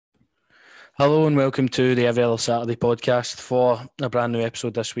Hello and welcome to the Every Other Saturday podcast for a brand new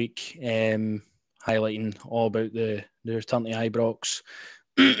episode this week, highlighting all about the return to Ibrox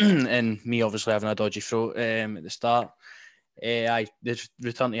and me obviously having a dodgy throat at the start. The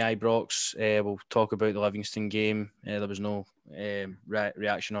return to Ibrox, we'll talk about the Livingston game. There was no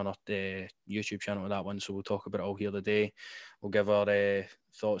reaction on our YouTube channel to that one, so we'll talk about it all here today. We'll give our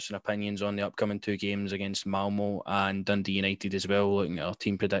thoughts and opinions on the upcoming two games against Malmö and Dundee United as well, looking at our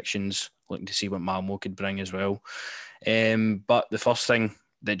team predictions, looking to see what Malmö could bring as well. But the first thing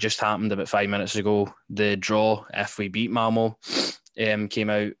that just happened about 5 minutes ago, the draw, if we beat Malmö, came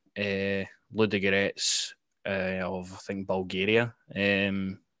out. Ludogorets of, I think, Bulgaria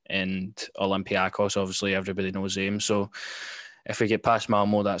and Olympiacos, obviously everybody knows them. So if we get past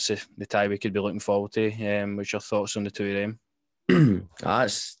Malmö, that's the tie we could be looking forward to. What's your thoughts on the two of them?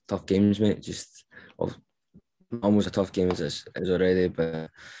 That's tough games, mate. Almost a tough game as already, but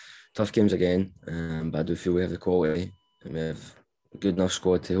tough games again. But I do feel we have the quality and we have a good enough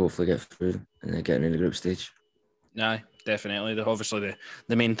squad to hopefully get through and then get into the group stage. Aye, definitely. Obviously,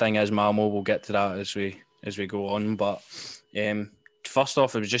 the main thing is Malmö. We'll get to that as we go on. But first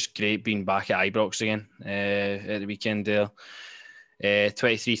off, it was just great being back at Ibrox again at the weekend there.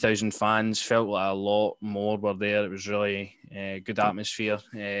 23,000 fans, felt like a lot more were there. It was really good atmosphere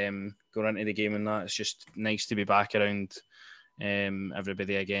going into the game and that. It's just nice to be back around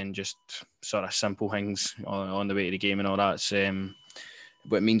everybody again, just sort of simple things on the way to the game and all that.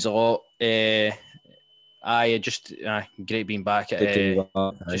 But it means a lot. Great being back.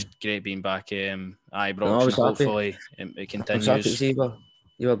 Just great being back. Ibrox, and hopefully it continues. I was happy to see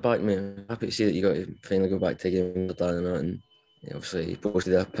you were back, mate. I'm happy to see that you got to finally go back to the game and obviously you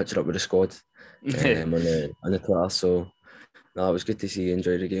posted a picture up with the squad on the Twitter. So no, it was good to see you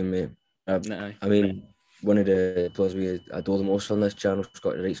enjoy the game, mate. I mean, one of the players we adore the most on this channel,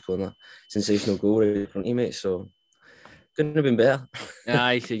 Scott Wright, scoring a sensational goal right in front of you, mate. So couldn't have been better.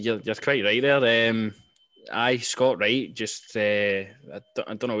 Aye, you're quite right there. Scott Wright, just I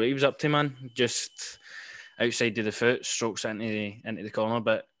don't know what he was up to, man. Just outside of the foot, strokes into the corner.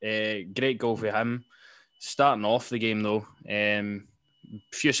 But great goal for him. Starting off the game though,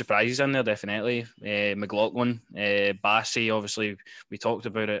 few surprises in there definitely. McLaughlin, Bassey, obviously we talked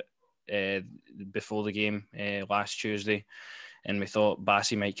about it before the game last Tuesday, and we thought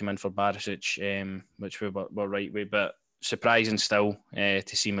Bassey might come in for Barisic, which we were right with, but surprising still to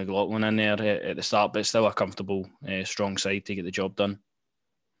see McLaughlin in there at the start, but still a comfortable, strong side to get the job done.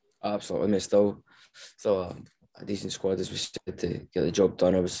 Absolutely, mate. Still a decent squad, as we said, to get the job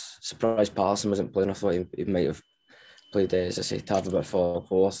done. I was surprised Patterson wasn't playing. I thought he might have played, as I say, Tav a bit for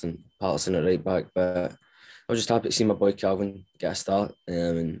fourth and Patterson at right back, but I was just happy to see my boy Calvin get a start,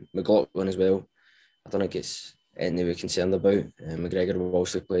 and McLaughlin as well. I don't think it's anything we're concerned about. McGregor will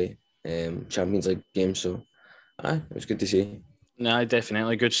also play Champions League games, so it was good to see. No,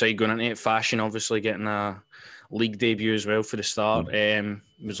 definitely good side going into it. Fashion, obviously, getting a league debut as well for the start.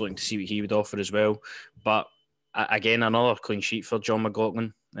 Was looking to see what he would offer as well. But again, another clean sheet for John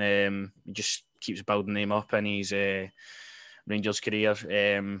McLaughlin. He just keeps building him up in his Rangers career.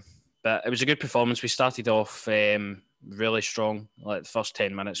 But it was a good performance. We started off really strong. Like the first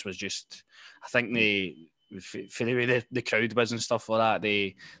 10 minutes was just, I think for the way the crowd was and stuff like that,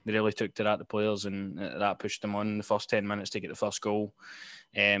 they really took to that, the players, and that pushed them on in the first 10 minutes to get the first goal.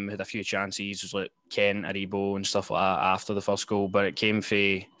 Had a few chances, was like Kent, Aribo and stuff like that after the first goal, but it came for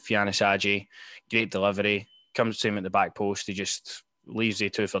Fianis Agi. Great delivery, comes to him at the back post, he just leaves the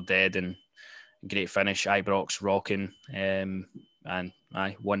two for dead, and great finish. Ibrox rocking, and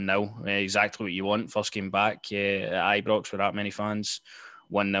 1-0, exactly what you want. First game back at Ibrox with that many fans,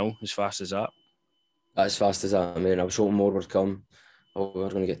 1-0, as fast as that. As fast as that, I mean, I was hoping more would come. We were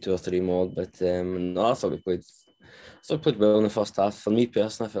going to get 2 or 3 more, but no, I thought we played well in the first half. For me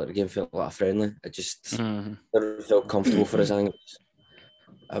personally, I felt the game felt a lot friendly. It just never felt comfortable for us. I think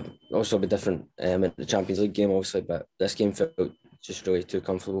also be different in the Champions League game, obviously, but this game felt just really too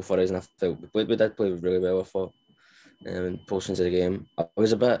comfortable for us, and I felt we did play really well, I thought, in portions of the game. I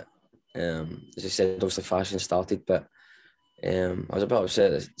was a bit, as I said, obviously Fashion started, but I was a bit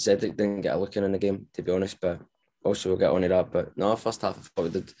upset that Cedric didn't get a look in the game, to be honest, but also we'll get on to that. But no, first half I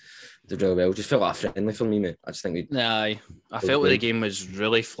thought we did really well. Just felt like friendly for me, mate. I just think we. I felt the game was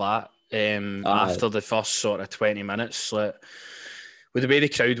really flat after the first sort of 20 minutes. Like, with the way the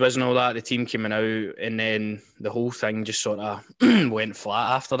crowd was and all that, the team came out, and then the whole thing just sort of went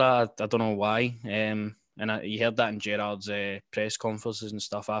flat after that. I don't know why. You heard that in Gerrard's press conferences and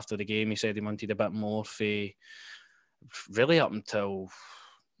stuff after the game. He said he wanted a bit more for really up until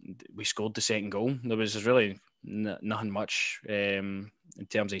we scored the second goal. There was really nothing much in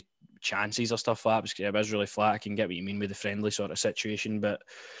terms of chances or stuff like that. It was really flat. I can get what you mean with the friendly sort of situation, but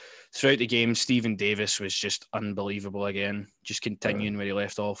throughout the game, Stephen Davis was just unbelievable again, just continuing where he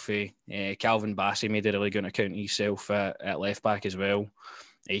left off. Calvin Bassey made a really good account of himself at left back as well.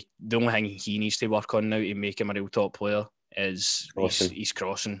 The only thing he needs to work on now to make him a real top player is he's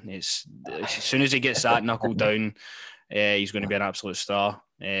crossing. As soon as he gets that knuckle down, he's going to be an absolute star.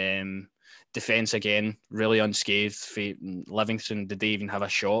 Defence again, really unscathed. Livingston, did they even have a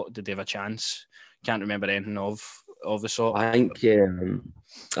shot? Did they have a chance? Can't remember anything of the sort. I think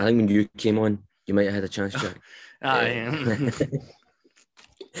when you came on, you might have had a chance, Jack. I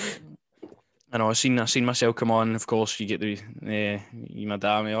know. I seen myself come on. Of course, you get the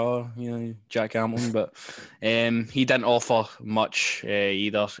Jack Hamilton, but he didn't offer much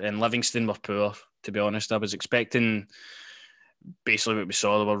either. And Livingston were poor, to be honest. I was expecting basically what we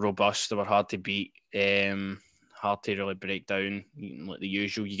saw. They were robust. They were hard to beat. Hard to really break down, like the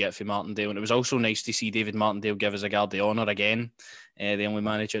usual you get from Martindale. And it was also nice to see David Martindale give us a guard of honour again. The only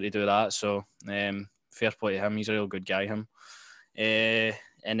manager to do that. So fair play to him. He's a real good guy, him.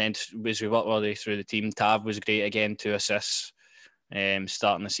 And then as we worked our way through the team, Tav was great again, 2 assists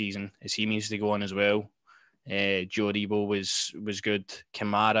starting the season as he needs to go on as well. Joe Rebo was good.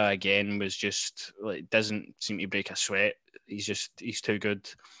 Kamara again was just doesn't seem to break a sweat. He's too good.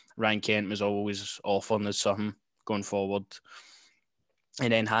 Ryan Kent was always offering us something going forward.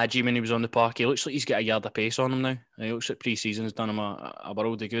 And then Hadji, when he was on the park, he looks like he's got a yard of pace on him now. He looks like pre-season's done him a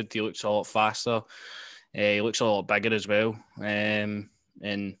world of good. He looks a lot faster. He looks a lot bigger as well. And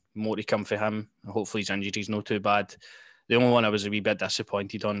more to come for him. Hopefully his injury's not too bad. The only one I was a wee bit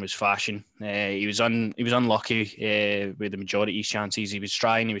disappointed on was Fashion. He was unlucky with the majority of his chances. He was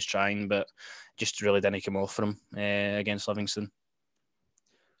trying, but just really didn't come off for him against Livingston.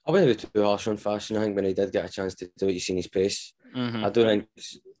 I wouldn't be too harsh on Fashion. I think when he did get a chance to do it, you seen his pace. Mm-hmm. I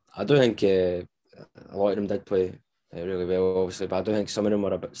don't think a lot of them did play really well, obviously, but I don't think some of them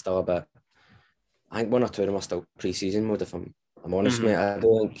were still a bit. I think 1 or 2 of them are still pre-season mode, if I'm honest, mate. I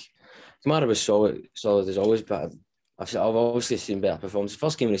don't think Kamara was solid as always, but I've obviously seen better performance.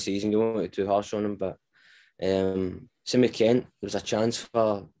 First game of the season, you won't be too harsh on him, but same with Kent, there was a chance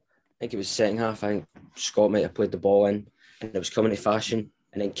for, I think it was second half, I think Scott might have played the ball in, and it was coming to Fashion,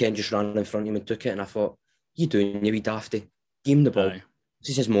 and then Kent just ran in front of him and took it, and I thought, you doing, you wee dafty? Give him the ball. Aye.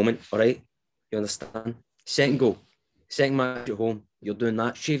 This is his moment, all right? You understand? Second goal, second match at home, you're doing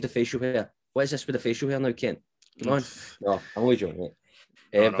that. Shave the facial hair. What is this with the facial hair now, Kent? Come on. No, I'm only joking,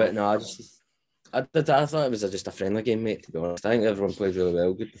 mate. But no, I thought it was just a friendly game, mate, to be honest. I think everyone played really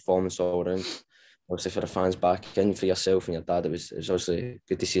well. Good performance all around. Obviously, for the fans back in, for yourself and your dad, it was obviously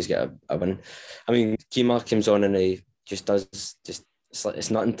good to see us get a win. I mean, Kemar comes on and he just does,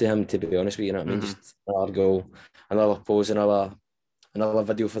 it's nothing to him, to be honest with you, you know what I mean? Just another goal, another pose, another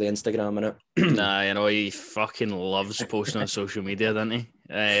video for the Instagram, innit? Nah, you know, he fucking loves posting on social media, doesn't he?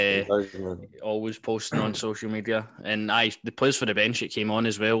 Always posting on social media. And the players for the bench that came on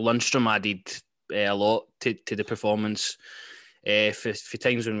as well. Lundstrom added a lot to the performance. For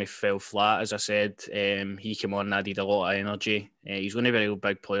times when we fell flat, as I said, he came on and added a lot of energy. He's going to be a real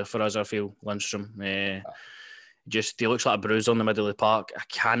big player for us, I feel, Lundstrom. He looks like a bruiser in the middle of the park.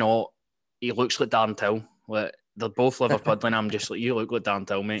 He looks like Darren Till. They're both Liverpool, and I'm just like, you look like Darren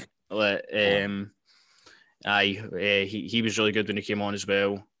Till, mate. He was really good when he came on as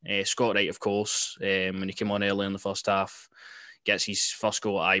well. Scott Wright, of course, when he came on early in the first half, gets his first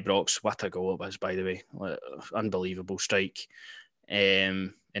goal at Ibrox. What a goal it was, by the way. Unbelievable strike.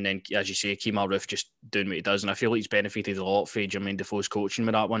 And then, as you say, Kemar Roof just doing what he does. And I feel like he's benefited a lot from Jermaine Defoe's coaching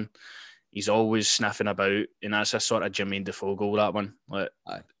with that one. He's always sniffing about, and that's a sort of Jermaine Defoe goal, that one.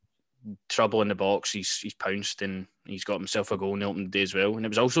 Trouble in the box, he's pounced and he's got himself a goal in the opening day as well. And it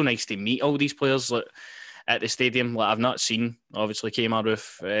was also nice to meet all these players at the stadium. I've not seen, obviously, Kemar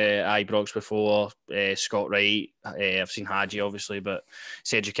Roof, Ibrox before, Scott Wright. I've seen Hadji, obviously, but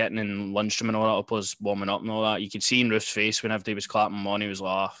Cedric Kitten and Lundstrom and all that players warming up and all that. You could see in Roof's face whenever he was clapping him on, he was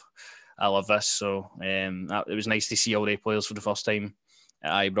like, I love this. So it was nice to see all the players for the first time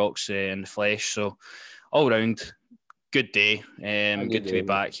at Ibrox in the flesh. So all round, good day. Good to be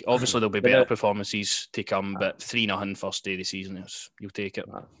back. Obviously, there'll be better performances to come, but 3-0 first day of the season, you'll take it.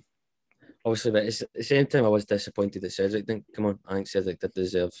 Obviously, but at the same time, I was disappointed that Cedric didn't come on. I think Cedric did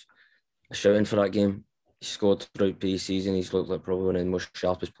deserve a shout-in for that game. He scored throughout pre-season. He's looked like probably one of the most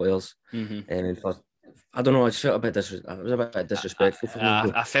sharpest players. And I don't know, I just felt it was a bit disrespectful for me.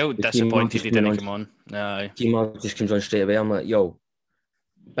 I felt disappointed he didn't come on. Kemar just comes on straight away. I'm like, yo,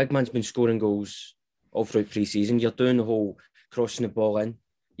 big man's been scoring goals all throughout pre-season. You're doing the whole crossing the ball in.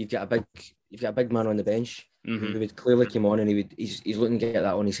 You've got a big man on the bench. We would clearly come on and he's looking to get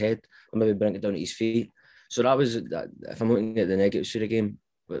that on his head or maybe bring it down at his feet. So that was, if I'm looking at the negatives of the game,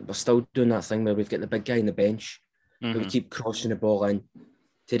 we're still doing that thing where we've got the big guy on the bench who we keep crossing the ball in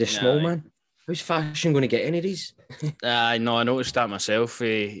to the small man. How's Fashion going to get any of these? I know, I noticed that myself.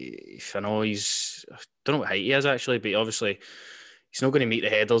 I know I don't know what height he is actually, but obviously he's not going to meet the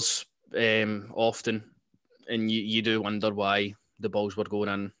headers often, and you do wonder why the balls were going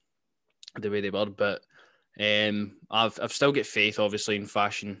in the way they were. But I've still got faith, obviously, in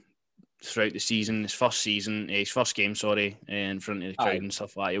Fashion throughout the season. His first game, in front of the crowd and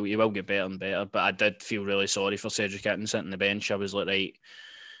stuff like that. He will get better and better. But I did feel really sorry for Cedric Itten sitting on the bench. I was like, right,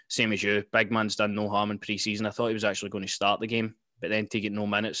 same as you. Big man's done no harm in pre-season. I thought he was actually going to start the game, but then to get no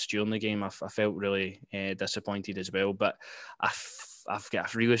minutes during the game, I felt really disappointed as well. But I've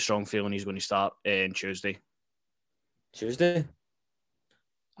got a really strong feeling he's going to start on Tuesday. Tuesday?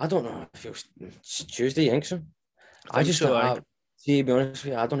 I don't know if it's Tuesday, you think so? I just so, to be honest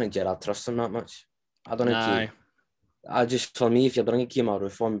with you, I don't think Gerrard trusts him that much. I don't think for me, if you're bringing Kemar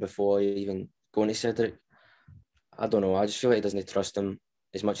Roofe on before you even going to Cedric, I don't know. I just feel like he doesn't trust him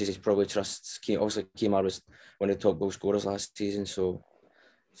as much as he probably trusts. Also, Kemar was one of the top goal scorers last season, so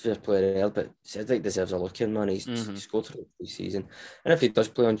fair play there. But Cedric deserves a look in, man. He's scored through the season. And if he does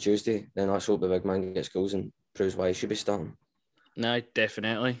play on Tuesday, then let's hope the big man gets goals and proves why he should be starting. No,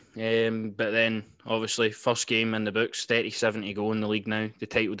 definitely. But then, obviously, first game in the books, 37 to go in the league now. The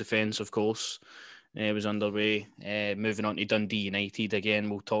title defence, of course, was underway. Moving on to Dundee United again.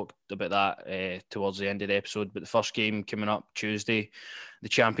 We'll talk about that towards the end of the episode. But the first game coming up Tuesday, the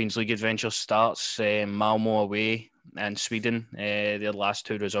Champions League adventure starts. Malmö away in Sweden. Their last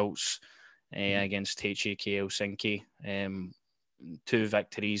two results against HAK Helsinki. 2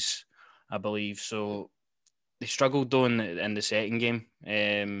 victories, I believe. So they struggled though in the second game.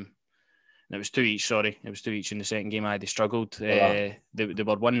 It was 2 each, sorry. It was 2 each in the second game. They struggled. They were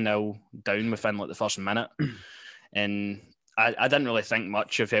 1-0 down within like the first minute. And I didn't really think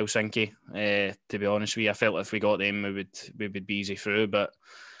much of Helsinki, to be honest with you. I felt if we got them, we would be easy through. But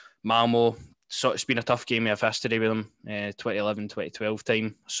Malmö, so it's been a tough game. We have history with them. 2011, 2012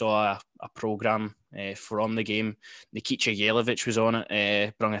 time. Saw a programme from the game. Nikica Jelavic was on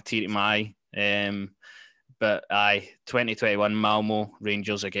it. Brought a tear to my eye. But 2021 Malmö,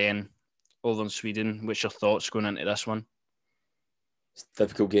 Rangers again, over in Sweden. What's your thoughts going into this one? It's a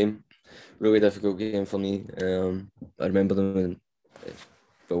difficult game. Really difficult game for me. I remember them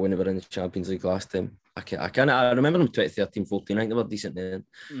when they were in the Champions League last time. I remember them 2013-14. I think they were decent then.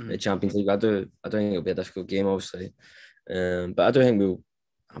 The Champions League. I do think it'll be a difficult game, obviously. But I do think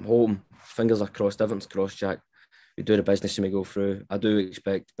I'm hoping, fingers are crossed, everything's crossed, Jack. We do the business and we go through. I do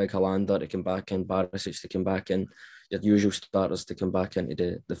expect Big Hollander to come back in, Barisic to come back in, your usual starters to come back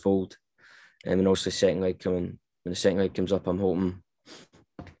into the fold. And also the second leg when the second leg comes up, I'm hoping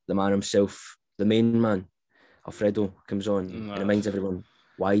the man himself, the main man, Alfredo, comes on and reminds everyone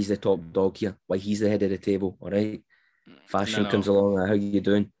why he's the top dog here, why he's the head of the table, all right? Fashion comes along, how you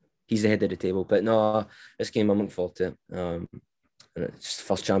doing? He's the head of the table. But no, this game I'm looking forward to it. And it's the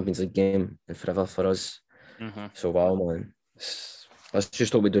first Champions League game and forever for us. So wow, man. Let's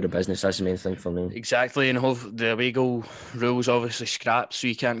just hope we do the business. That's the main thing for me. Exactly, and the away goal rules obviously scrapped, so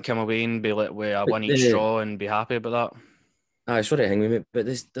you can't come away and be like with a one each draw and be happy about that. Sorry to hang with me, but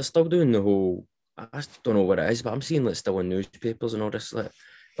they're still doing the whole. I don't know what it is, but I'm seeing like still in newspapers and all this like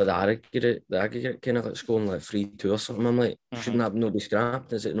the aggregate kind of like scoring like 3-2 or something. I'm like, shouldn't that not be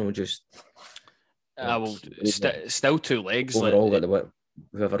scrapped? Is it no just? Still 2 legs. Overall, like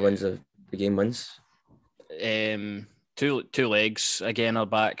whoever wins the game wins. Two legs again are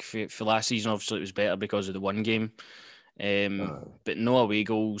back for last season. Obviously, it was better because of the one game, but no away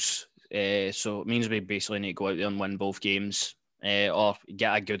goals. So it means we basically need to go out there and win both games, or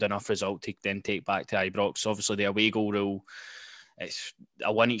get a good enough result to then take back to Ibrox. Obviously, the away goal rule, it's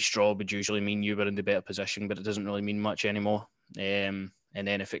a 1 each draw would usually mean you were in the better position, but it doesn't really mean much anymore. And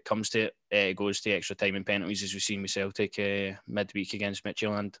then if it comes to it, it goes to extra time and penalties, as we've seen with Celtic midweek against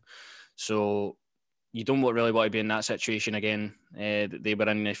Midtjylland. So you don't really want to be in that situation again that they were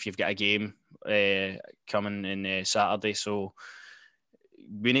in if you've got a game coming in Saturday. So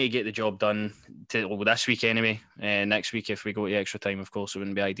we need to get the job done this week anyway. Next week, if we go to extra time, of course, it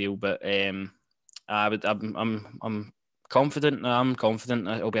wouldn't be ideal. But I'm confident. I'm confident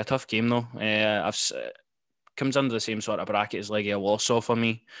it'll be a tough game though. Comes under the same sort of bracket as Legia Warsaw for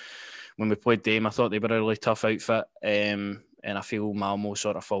me. When we played them, I thought they were a really tough outfit. And I feel Malmö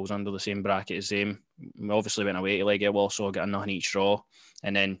sort of falls under the same bracket as them. We obviously went away to Legia Warsaw, got a nothing each draw,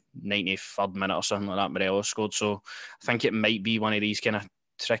 and then 93rd minute or something like that, Morelos scored. So I think it might be one of these kind of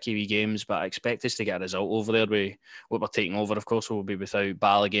tricky wee games, but I expect us to get a result over there. What we're taking over, of course, will be without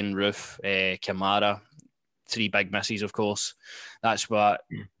Balogun, Roof, Kamara. 3 big misses, of course. That's what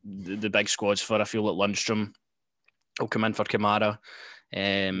the big squad's for. I feel like Lundstrom will come in for Kamara.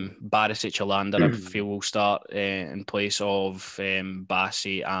 Barisic, Alander, I feel will start in place of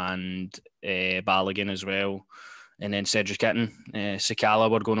Bassey and Balogun as well. And then Cedric Itten, Sakala,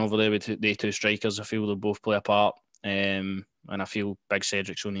 we're going over there with the 2 strikers. I feel they'll both play a part. And I feel Big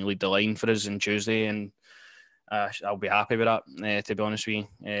Cedric's only lead the line for us on Tuesday. And I'll be happy with that, to be honest with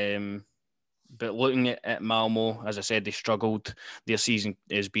you. But looking at Malmö, as I said, they struggled. Their season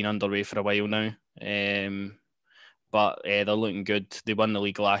has been underway for a while now. But they're looking good. They won the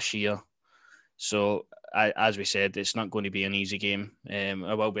league last year. So, as we said, it's not going to be an easy game. It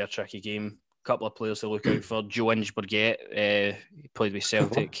will be a tricky game. A couple of players to look out for. Joe Ingeborget, played with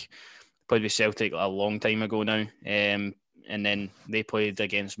Celtic. Played with Celtic a long time ago now. And then they played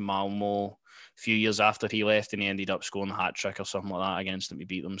against Malmö a few years after he left, and he ended up scoring a hat-trick or something like that against them to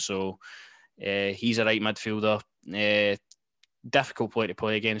beat them. So, he's a right midfielder. Difficult player to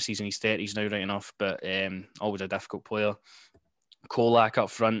play against. He's in his 30s now, right enough, but always a difficult player. Kolak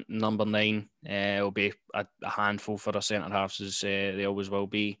up front, number 9, will be a handful for our centre halves, as they always will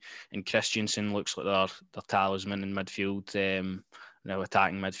be. And Christensen looks like their talisman in midfield,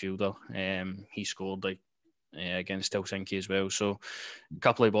 attacking midfielder. He scored against Helsinki as well. So a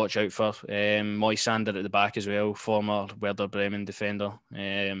couple to watch out for. Moisander at the back as well, former Werder Bremen defender,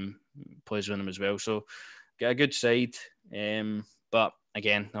 plays with them as well. So get a good side. But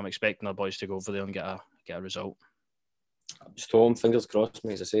again, I'm expecting our boys to go over there and get a result. Just home, fingers crossed,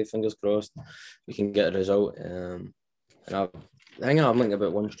 mate. As I say, fingers crossed we can get a result. And the thing I'm thinking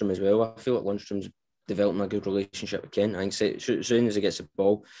about Lundstrom as well, I feel like Lundstrom's developing a good relationship with Ken. I think as soon as he gets the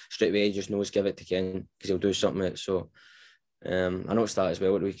ball, straight away he just knows give it to Ken because he'll do something with it. So I noticed that as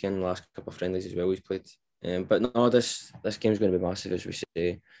well at the weekend, last couple of friendlies as well he's played. But no, this game's going to be massive, as we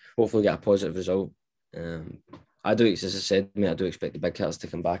say. Hopefully get a positive result. I do, as I said, mate, I do expect the big hitters to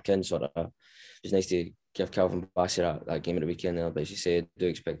come back in. It's nice to give Calvin Bassey that game at the weekend there, but as you said, I do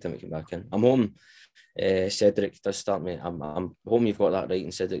expect him to come back in. I'm hoping Cedric does start, mate. I'm hoping you've got that right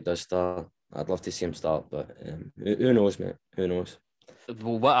and Cedric does start. I'd love to see him start, but who knows, mate? Who knows?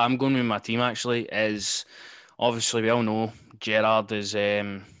 Well, what I'm going with my team actually is, obviously we all know Gerrard has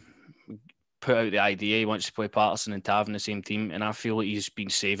put out the idea he wants to play Patterson and Tav in the same team, and I feel like he's been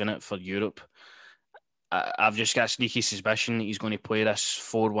saving it for Europe. I've just got a sneaky suspicion that he's going to play this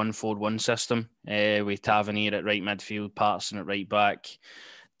 4-1-4-1 system with Tavernier at right midfield, Patterson at right back,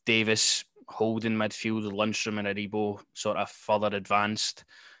 Davis holding midfield, Lundstrom and Aribo sort of further advanced,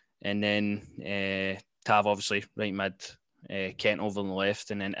 and then Tav obviously right mid, Kent over on the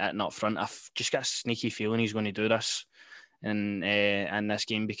left, and then Itten up front. I've just got a sneaky feeling he's going to do this in this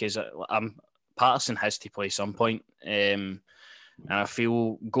game because Patterson has to play some point. And I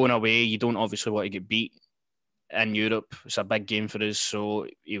feel going away, you don't obviously want to get beat in Europe. It's a big game for us, so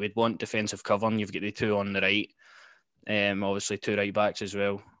you would want defensive cover, and you've got the 2 on the right. Obviously 2 right backs as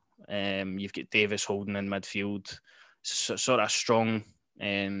well. You've got Davis holding in midfield. Sort of strong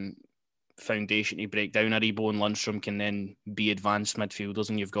foundation to break down. Aribo and Lundstrom can then be advanced midfielders,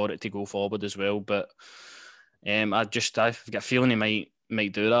 and you've got it to go forward as well. But I've got a feeling he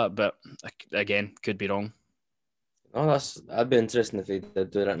might do that, but again, could be wrong. Oh, that'd be interesting if he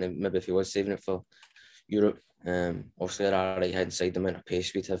did do that, and maybe if he was saving it for Europe. Obviously, our right hand side, the amount of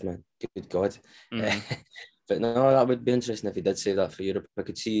pace we'd have, man. Good God. Mm-hmm. But no, that would be interesting if he did save that for Europe. I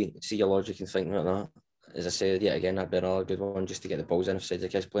could see your logic in thinking about that. As I said, yeah, again, that'd be another good one just to get the balls in. If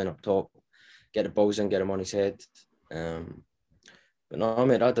Cedric is playing up top, get the balls in, get him on his head. But no,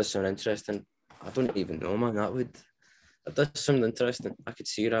 mate, that does sound interesting. I don't even know, man. That does sound interesting. I could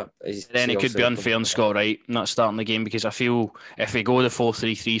see that. Then it could be unfair on Scott Wright not starting the game, because I feel if we go the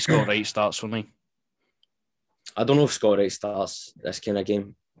 4-3-3, Scott Wright starts for me. I don't know if Scott Wright starts this kind of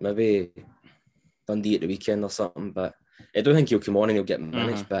game. Maybe Dundee at the weekend or something, but I don't think he'll come on and he'll get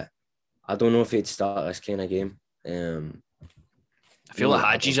minutes, but I don't know if he'd start this kind of game. I feel like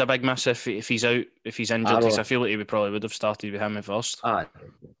Hadji's a big miss if he's out, if he's injured. I feel like probably would have started with him at first.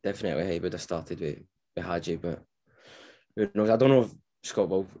 Definitely he would have started with Hadji, but who knows? I don't know if Scott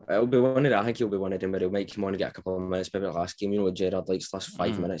will. It'll be one of them. I think he'll be one of them where he might come on and get a couple of minutes, maybe the last game. You know, Gerrard likes last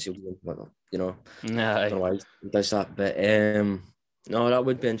 5 minutes. He'll do, you know. Nah, I don't know why he does that, but no, that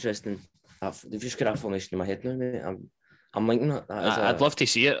would be interesting. They've just got that formation in my head now, mate. I'm liking that. I'd love to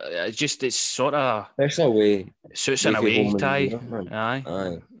see it. It's sort of especially away. Suits an away tie.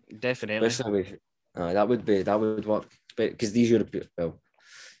 Aye, definitely. Especially away. That would work. Because these European, well,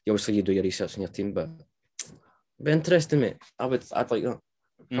 obviously you do your research on your team, but it'd be interesting, mate. I'd like that.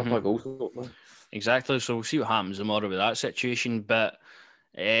 couple of goals. Hopefully. Exactly. So we'll see what happens tomorrow with that situation. But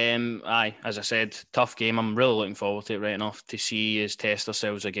as I said, tough game. I'm really looking forward to it right enough to see us test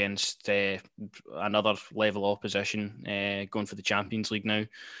ourselves against another level opposition going for the Champions League now.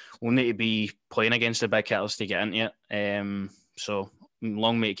 We'll need to be playing against the big hitters to get into it. So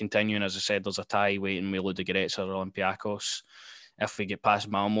long may it continue. And as I said, there's a tie waiting with Ludogorets or Olympiacos if we get past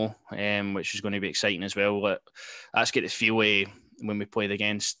Malmö, which is going to be exciting as well. That's get the feel when we played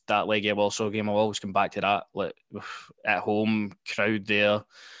against that Legia Warsaw game. I'll always come back to that. Like, at home, crowd there,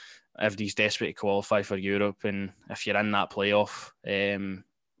 everybody's desperate to qualify for Europe, and if you're in that playoff,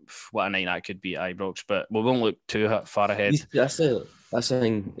 what a night that could be at Ibrox. But we won't look too far ahead. That's the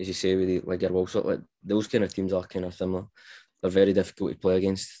thing, as you say, with the Legia Warsaw. Like, those kind of teams are kind of similar. They're very difficult to play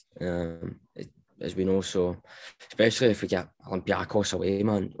against, as we know. So, especially if we get Olympiacos away,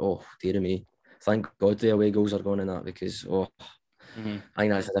 man. Oh, dear me. Thank God the away goals are going in that, because I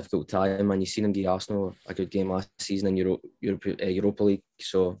think that's a difficult time, and you've seen them give Arsenal a good game last season in Europa League.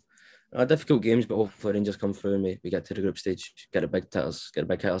 So difficult games, but hopefully Rangers come through and we get to the group stage, get the big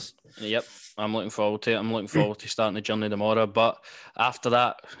hitters. Yep, I'm looking forward to it. I'm looking forward to starting the journey tomorrow. But after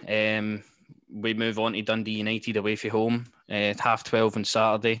that, we move on to Dundee United away from home at 12:30 on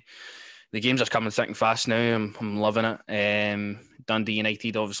Saturday. The games are coming thick and fast now. I'm loving it. Dundee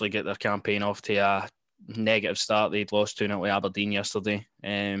United obviously get their campaign off to a negative start. They'd lost 2-0 to Aberdeen yesterday.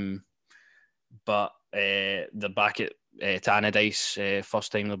 But they're back at Tannadice.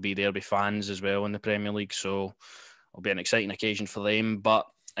 First time they'll be there with fans as well in the Premier League. So it'll be an exciting occasion for them. But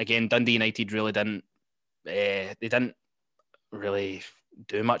again, Dundee United really didn't really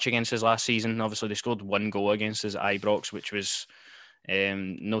do much against us last season. Obviously, they scored one goal against us at Ibrox, which was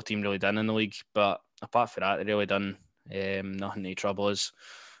no team really done in the league. But apart from that, they really done nothing to trouble us.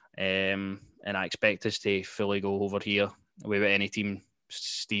 And I expect us to fully go over here with any team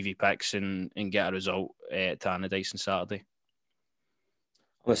Stevie picks and get a result at Tannadice on Saturday.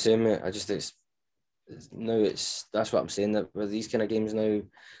 I'm the same, mate. That's what I'm saying, that with these kind of games now,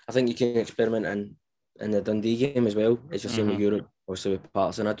 I think you can experiment in the Dundee game as well. It's the same with Europe, obviously with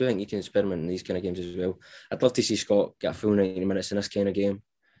Parts, and I do think you can experiment in these kind of games as well. I'd love to see Scott get a full 90 minutes in this kind of game.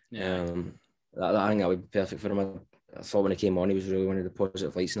 Yeah. I think that would be perfect for him. I thought when he came on, he was really one of the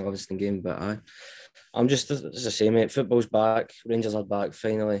positive lights in the Livingston game. But I'm just, it's the same, mate. Football's back. Rangers are back.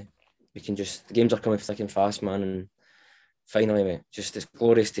 Finally, the games are coming thick and fast, man. And finally, mate, it's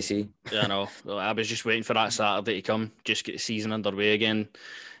glorious to see. Yeah, I know. Well, I was just waiting for that Saturday to come, just get the season underway again.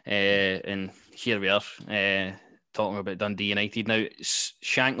 And here we are, talking about Dundee United. Now,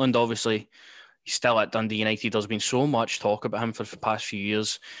 Shankland, obviously, he's still at Dundee United. There's been so much talk about him for the past few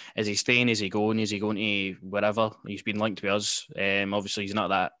years. Is he staying? Is he going? Is he going to wherever? He's been linked with us. Obviously, he's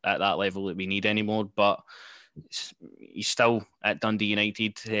not at that level that we need anymore, but he's still at Dundee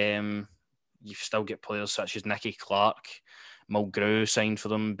United. You still get players such as Nicky Clark, Mulgrew signed for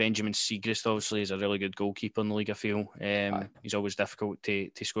them. Benjamin Siegrist, obviously, is a really good goalkeeper in the league, I feel. He's always difficult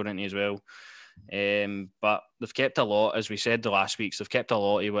to score into as well. But they've kept a lot, as we said the last weeks, they've kept a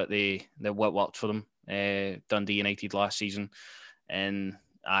lot of what worked for them, Dundee United last season. And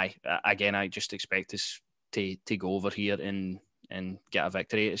I just expect us to go over here and get a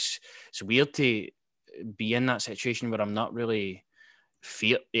victory. It's weird to be in that situation where I'm not really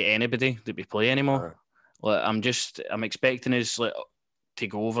fear at anybody that we play anymore. Like, I'm expecting us to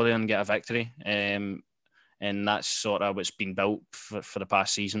go over there and get a victory. And that's sort of what's been built for the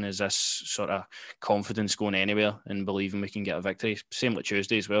past season, is this sort of confidence going anywhere and believing we can get a victory. Same like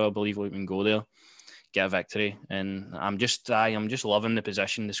Tuesday as well. I believe we can go there, get a victory. And I'm just loving the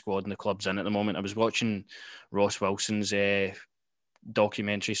position the squad and the club's in at the moment. I was watching Ross Wilson's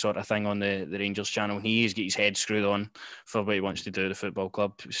documentary sort of thing on the Rangers channel, and he's got his head screwed on for what he wants to do at the football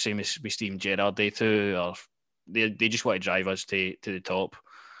club. Same as with Steven Gerrard, they just want to drive us to the top.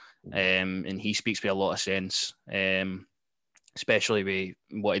 And he speaks with a lot of sense, especially with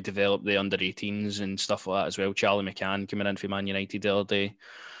what he developed the under-18s and stuff like that as well. Charlie McCann coming in for Man United the other day,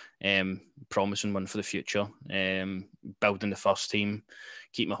 promising one for the future, building the first team,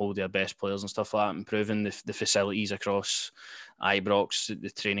 keeping a hold of their best players and stuff like that, improving the facilities across Ibrox,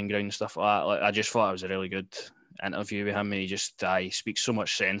 the training ground and stuff like that. Like, I just thought it was a really good interview with him, and he speaks so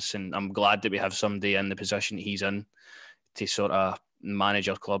much sense, and I'm glad that we have somebody in the position that he's in to sort of manage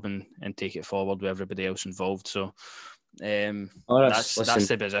our club and take it forward with everybody else involved. So that's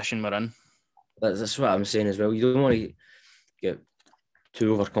the position we're in. That's what I'm saying as well. You don't want to get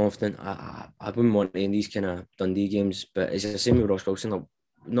too overconfident. I wouldn't want to in these kind of Dundee games, but it's the same with Ross Wilson. Like,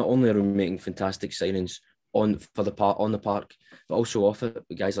 not only are we making fantastic signings on the park, but also off it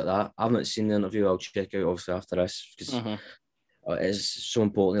with guys like that. I've not seen the interview. I'll check out obviously after this, because It is so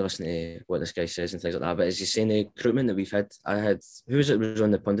important to listen to what this guy says and things like that. But as you're saying, the recruitment that we've had, who was it was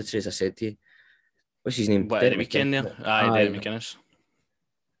on the punditry, as I said to you? What's his name? What, at the weekend there? Aye, Derek McInnes.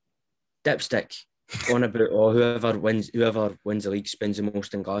 Dipstick on about whoever wins the league spends the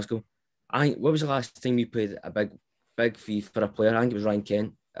most in Glasgow. What was the last time we paid a big fee for a player? I think it was Ryan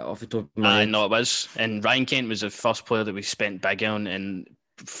Kent off the top of my head. No, it was. And Ryan Kent was the first player that we spent big on in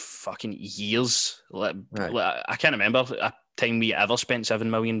fucking years. I can't remember a time we ever spent 7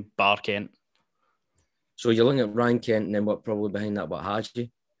 million bar Kent. So you're looking at Ryan Kent, and then what probably behind that? What,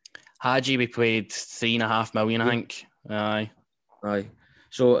 Hadji? We paid 3.5 million, I think. Aye.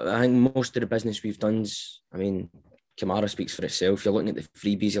 So I think most of the business we've done is, I mean, Kamara speaks for itself. You're looking at the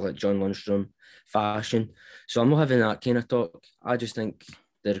freebies like John Lundstrom, fashion. So I'm not having that kind of talk. I just think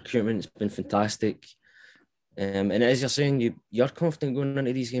the recruitment's been fantastic. And as you're saying, you're confident going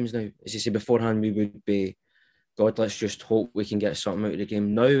into these games now. As you say beforehand, we would be, God, let's just hope we can get something out of the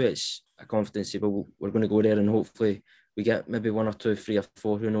game. Now it's a confidence, but we're going to go there and hopefully we get maybe 1 or 2, 3 or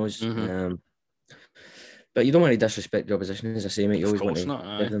 4, who knows. Mm-hmm. But you don't want to disrespect the opposition, as I say, mate. You always want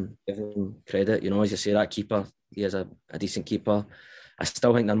to give them credit. You know, as you say, that keeper, he is a decent keeper. I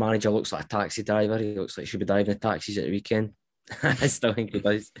still think their manager looks like a taxi driver. He looks like he should be driving the taxis at the weekend. I still think he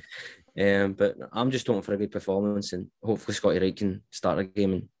does. But I'm just hoping for a good performance and hopefully Scotty Wright can start a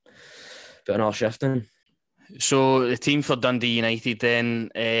game and put another shift in. So the team for Dundee United then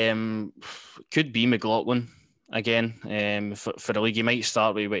could be McLaughlin again. For the league, he might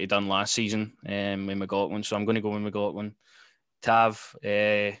start with what he done last season with McLaughlin. So I'm going to go with McLaughlin. Tav,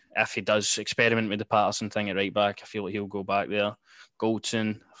 if he does experiment with the Patterson thing at right back, I feel like he'll go back there.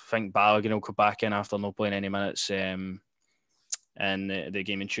 Goldson, I think Balogun will come back in after not playing any minutes in the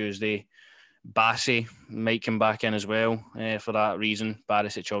game on Tuesday. Bassey might come back in as well for that reason.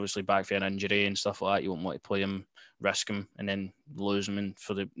 Barisic obviously back for an injury and stuff like that. You won't want to play him, risk him, and then lose him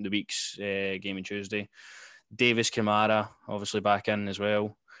for the week's game on Tuesday. Davis Kamara obviously back in as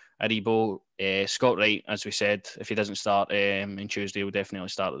well. Aribo, Scott Wright, as we said, if he doesn't start on Tuesday, will definitely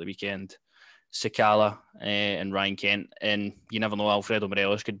start at the weekend. Sakala and Ryan Kent, and you never know, Alfredo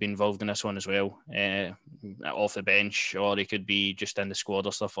Morelos could be involved in this one as well, off the bench, or he could be just in the squad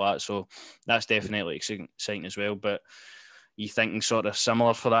or stuff like that. So that's definitely exciting as well. But you thinking sort of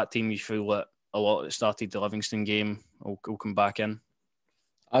similar for that team? You feel that a lot that started the Livingston game will come back in?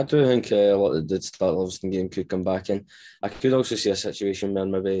 I do think a lot that did start the Livingston game could come back in. I could also see a situation where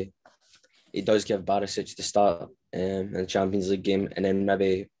maybe he does give Barisic the start in the Champions League game, and then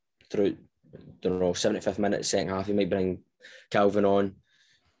maybe through, I don't know, 75th minute, second half, he might bring Calvin on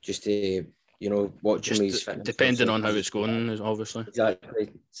just to, watch him. He's depending on how it's going, obviously.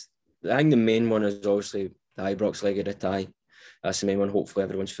 Exactly. I think the main one is obviously the Ibrox leg of the tie. That's the main one. Hopefully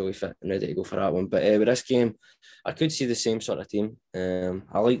everyone's fully fit and ready to go for that one. But with this game, I could see the same sort of team.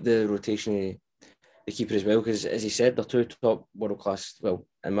 I like the rotation of the keeper as well, because as he said, they're two top world class. Well,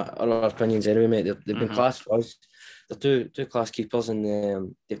 in my other opinions anyway, mate, they've been class for us. They're two class keepers,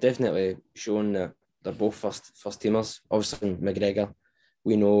 and they've definitely shown that they're both first teamers. Obviously, McGregor,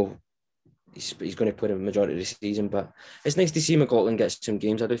 we know he's going to play the majority of the season, but it's nice to see McLaughlin get some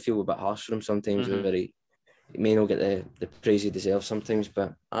games. I do feel a bit harsh for him sometimes, where he may not get the praise he deserves sometimes,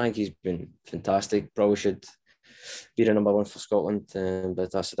 but I think he's been fantastic. Probably should be the number one for Scotland, but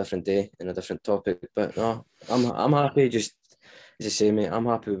that's a different day and a different topic. But no, I'm happy. Just as I say, mate, I'm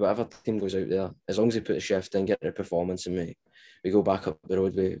happy with whatever team goes out there, as long as they put the shift in, get the performance, and we go back up the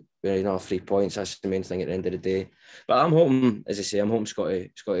road with another 3 points. That's the main thing at the end of the day. But I'm hoping, as I say,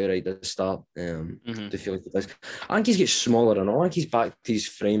 Scotty Wright does start. To feel like he does. I think he's get smaller and all. I think he's back to his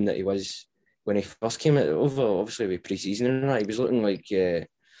frame that he was when he first came out, obviously with pre-season and that. He was looking like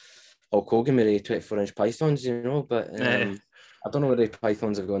Hulk Hogan with the 24-inch pythons, but I don't know where the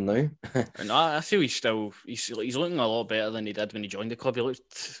pythons have gone now. No, I feel he's looking a lot better than he did when he joined the club. He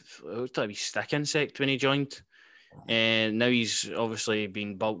looked like a wee stick insect when he joined. And now he's obviously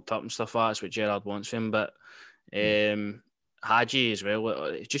been bulked up and stuff like that. That's what Gerrard wants from him. But Hadji as well,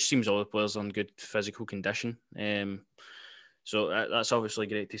 it just seems all the players are in good physical condition. So that's obviously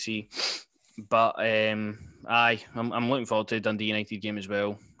great to see. But I'm looking forward to the Dundee United game as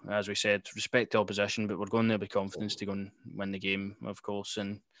well. As we said, respect the opposition, but we're going there with confidence to go and win the game, of course.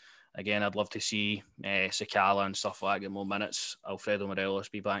 And again, I'd love to see Sakala and stuff like that get more minutes. Alfredo Morelos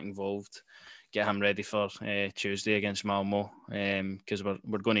be back involved. Get him ready for Tuesday against Malmö, because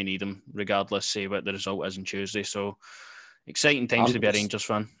we're going to need him regardless, say what the result is on Tuesday. So exciting times to be a Rangers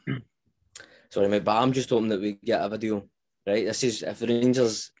fan. Sorry, mate, but I'm just hoping that we get a video. Right, this is, if the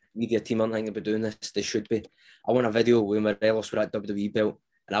Rangers media team aren't thinking about doing this, they should be. I want a video with Morelos with that WWE belt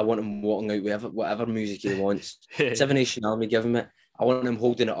and I want him walking out whatever music he wants. Seven Nation Army, give him it. I want him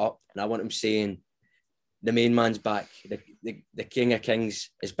holding it up, and I want him saying, "The main man's back. The King of Kings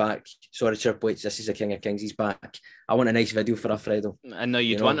is back. Sorry, Triple H, this is the King of Kings. He's back." I want a nice video for Alfredo. I know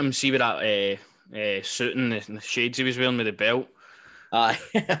you'd want him to see with that suit and the shades he was wearing with the belt. Aye.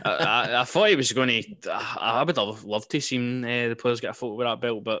 I thought he was going to. I would have loved to see the players get a photo with that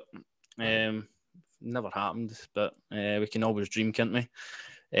belt, but never happened. But we can always dream, can't we?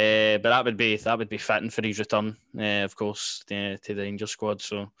 But that would be fitting for his return, of course, to the Rangers squad.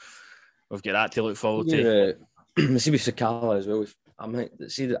 So we've got that to look forward to. See with Sakala as well.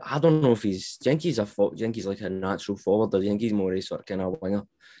 I don't know if he's. Do you think he's like a natural forward, or do you think he's more a sort of kind of winger,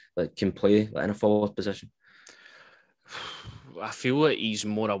 like can play like in a forward position? I feel like he's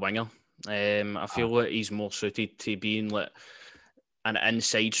more a winger. I feel like he's more suited to being like an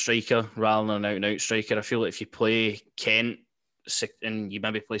inside striker rather than an out-and-out striker. I feel like if you play Kent and you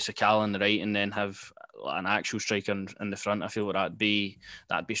maybe play Sakala on the right and then have an actual striker in the front, I feel like that'd be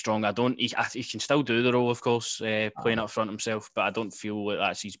strong. He can still do the role, of course, playing up front himself, but I don't feel like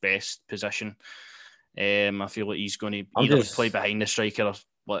that's his best position. I feel like he's going to either play behind the striker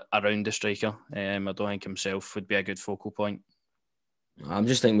or around the striker. I don't think himself would be a good focal point. I'm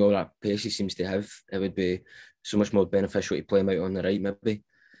just thinking, well, that pace he seems to have, it would be so much more beneficial to play him out on the right, maybe.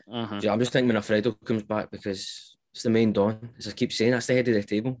 I'm just thinking when Alfredo comes back, because it's the main Don. As I keep saying, that's the head of the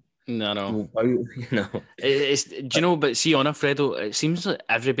table. No. You know. Do you know, but see on Alfredo, it seems like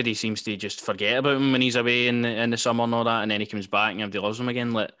everybody seems to just forget about him when he's away in the summer and all that, and then he comes back and everybody loves him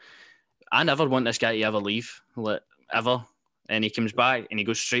again. Like, I never want this guy to ever leave, like, ever. And he comes back and he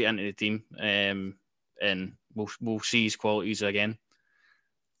goes straight into the team, and we'll see his qualities again.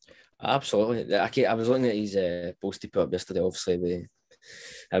 Absolutely. I was looking at his post he put up yesterday, obviously, with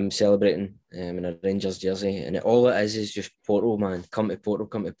him celebrating in a Rangers jersey, and all it is just Porto, man. Come to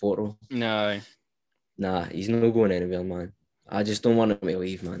Porto. No. Nah, he's not going anywhere, man. I just don't want him to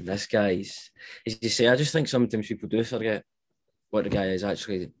leave, man. This guy's, as you say, I just think sometimes people do forget what the guy has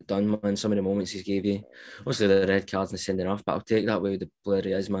actually done, man. Some of the moments he's gave you. Obviously, the red cards and the sending off, but I'll take that way with the player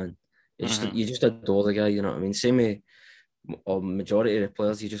he is, man. You just adore the guy, you know what I mean? Same way, or majority of the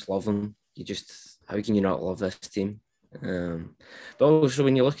players, you just love them. How can you not love this team? But also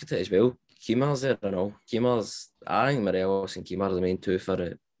when you look at it as well, Keemar's there and all. I think Morelos and Keemar are the main two for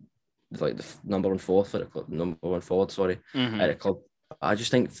it, like the number one forward for the club, at the club. I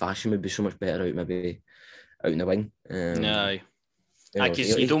just think Fashion would be so much better out in the wing.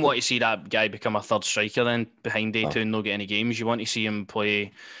 You don't want to see that guy become a third striker then behind day two and not get any games. You want to see him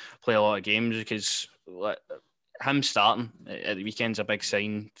play a lot of games, because him starting at the weekend's a big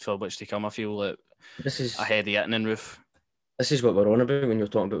sign for what's to come. I feel like this is ahead of hitting and Roof. This is what we're on about when you're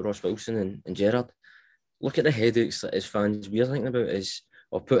talking about Ross Wilson and Gerrard. Look at the headaches that as fans we're thinking about is,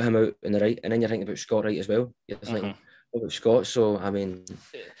 or put him out in the right, and then you're thinking about Scott Wright as well. You're thinking about Scott. So I mean,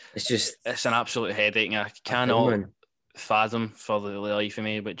 it's an absolute headache. I cannot fathom for the life of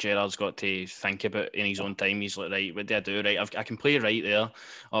me what Gerrard's got to think about in his own time. He's like, right, what do I do? Right, I can play right there.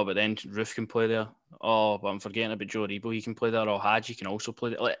 Oh, but then Roof can play there. Oh, but I'm forgetting about Joe Rebo. He can play there. Or Hadji can also play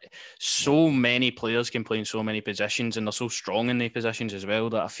there. Like, so many players can play in so many positions, and they're so strong in their positions as well,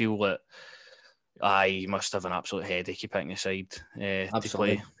 that I feel that I must have an absolute headache picking a side to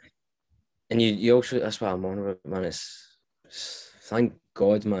play. And you also, that's what I'm on about, man. It's thank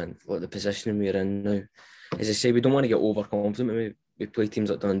God, man, like the position we're in now. As I say, we don't want to get overconfident when we play teams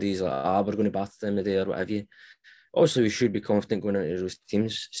like Dundee's, like, we're going to batter them today or whatever. Obviously, we should be confident going into those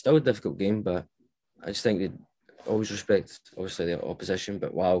teams. Still a difficult game, but I just think they always respect, obviously, the opposition.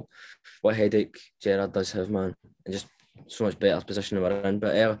 But wow, what a headache Gerrard does have, man. And just so much better position than we're in.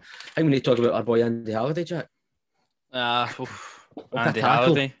 But I think we need to talk about our boy Andy Halliday, Jack. Andy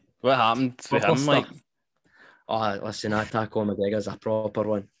Halliday. What happened with him, like? Oh, listen, that tackle on McGregor's a proper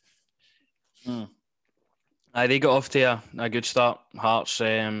one. They got off to a good start. Hearts,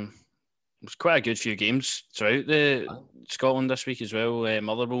 it was quite a good few games throughout Scotland this week as well.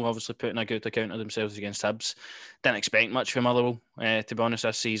 Motherwell obviously putting a good account of themselves against Hibs. Didn't expect much from Motherwell, to be honest,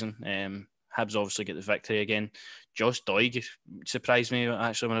 this season. Hibs obviously get the victory again. Josh Doig surprised me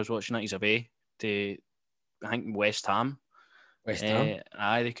actually when I was watching it. He's away to, I think, West Ham.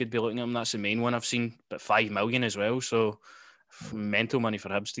 They could be looking at him. That's the main one I've seen, but 5 million as well. So mental money for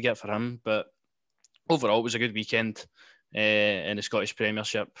Hibs to get for him. But overall, it was a good weekend in the Scottish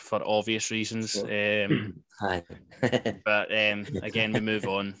Premiership for obvious reasons. But again, we move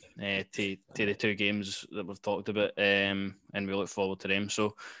on to the two games that we've talked about, and we look forward to them.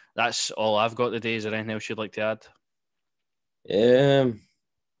 So that's all I've got today. Is there anything else you'd like to add? No,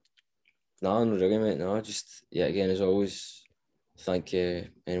 not really, mate. No, just, again, as always, thank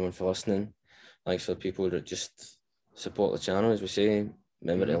anyone for listening. Thanks for the people that just support the channel, as we say.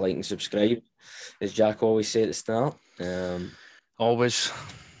 Remember to like and subscribe, as Jack always said at the start. Always,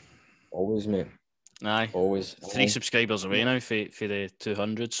 mate. Aye. Always. 3 subscribers away now for the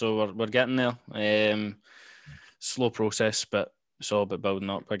 200, so we're getting there. Slow process, but it's all about building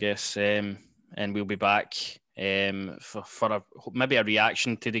up, I guess. And we'll be back for maybe a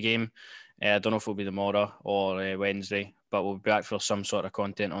reaction to the game. I don't know if it'll be tomorrow or Wednesday, but we'll be back for some sort of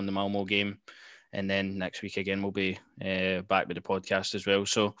content on the Malmö game. And then next week again, we'll be back with the podcast as well.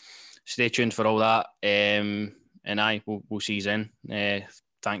 So stay tuned for all that. And we'll see you then.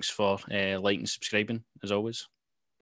 Thanks for liking and subscribing, as always.